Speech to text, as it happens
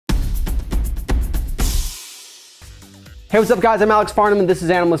Hey, what's up guys, I'm Alex Farnham and this is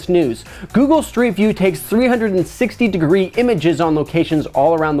Animalist News. Google Street View takes 360-degree images on locations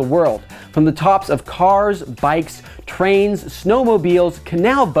all around the world, from the tops of cars, bikes, trains, snowmobiles,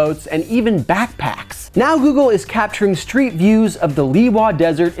 canal boats, and even backpacks. Now Google is capturing street views of the Liwa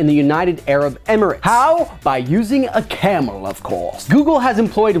Desert in the United Arab Emirates. How? By using a camel, of course. Google has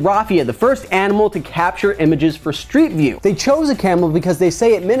employed Rafia, the first animal to capture images for Street View. They chose a camel because they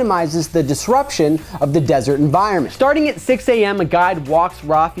say it minimizes the disruption of the desert environment. Starting at 6 a.m., a guide walks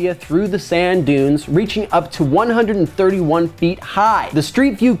Rafia through the sand dunes, reaching up to 131 feet high. The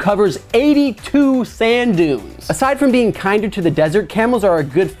Street View covers 82 sand dunes. Aside from being kinder to the desert, camels are a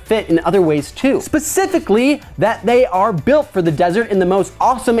good fit in other ways too. Specifically, that they are built for the desert in the most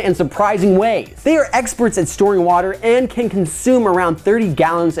awesome and surprising ways. They are experts at storing water and can consume around 30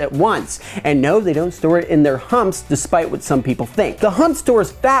 gallons at once. And no, they don't store it in their humps, despite what some people think. The hump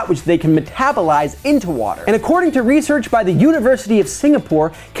stores fat which they can metabolize into water. And according to research by the University of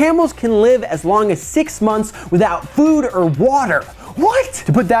Singapore, camels can live as long as 6 months without food or water. What?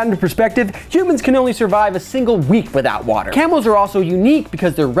 To put that into perspective, humans can only survive a single week without water. Camels are also unique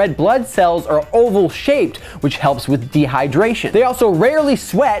because their red blood cells are oval shaped, which helps with dehydration. They also rarely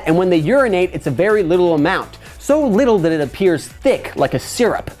sweat, and when they urinate, it's a very little amount. So little that it appears thick, like a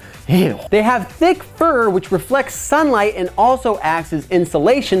syrup. Ew. They have thick fur which reflects sunlight and also acts as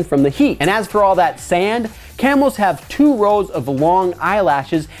insulation from the heat. And as for all that sand, camels have 2 rows of long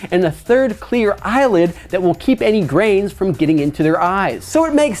eyelashes and a 3rd clear eyelid that will keep any grains from getting into their eyes. So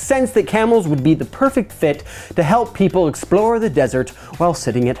it makes sense that camels would be the perfect fit to help people explore the desert while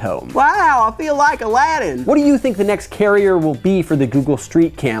sitting at home. Wow, I feel like Aladdin. What do you think the next carrier will be for the Google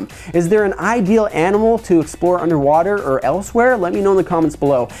Street Cam? Is there an ideal animal to explore underwater or elsewhere? Let me know in the comments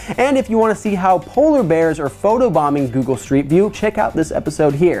below. And if you want to see how polar bears are photobombing Google Street View, check out this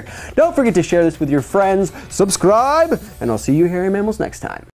episode here. Don't forget to share this with your friends, subscribe, and I'll see you hairy mammals next time.